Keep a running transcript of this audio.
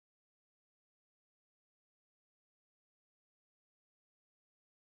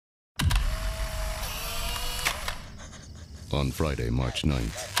on Friday, March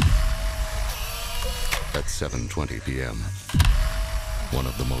 9th at 7:20 p.m. One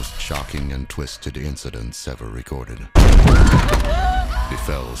of the most shocking and twisted incidents ever recorded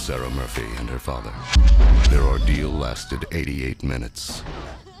befell Sarah Murphy and her father. Their ordeal lasted 88 minutes.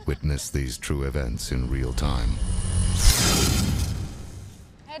 Witness these true events in real time.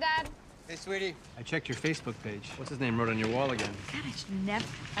 Hey, Dad. Hey, sweetie. I checked your Facebook page. What's his name wrote on your wall again? God, I should never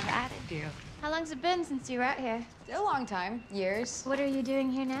have added you. How long's it been since you were out here? A long time. Years. What are you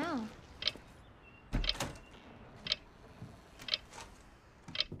doing here now?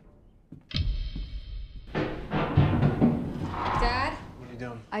 Dad? What are you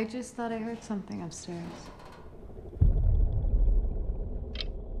doing? I just thought I heard something upstairs.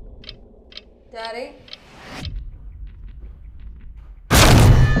 Daddy?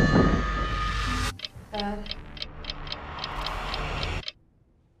 Dad?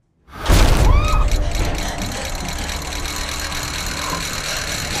 Oh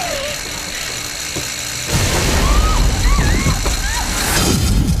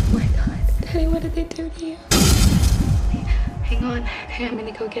my God. Daddy, what did they do to you? Hang on. Okay, I'm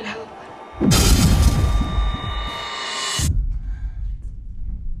gonna go get help.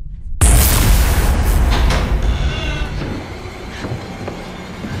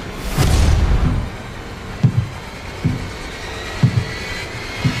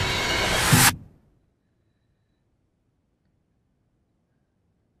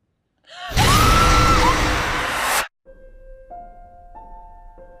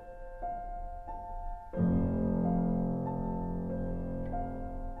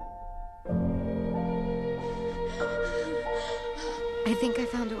 I think I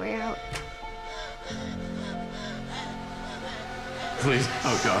found a way out. Please.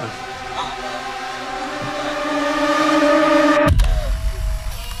 Oh, God.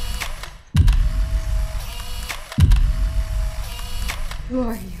 Who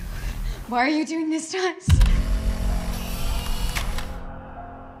are you? Why are you doing this to us?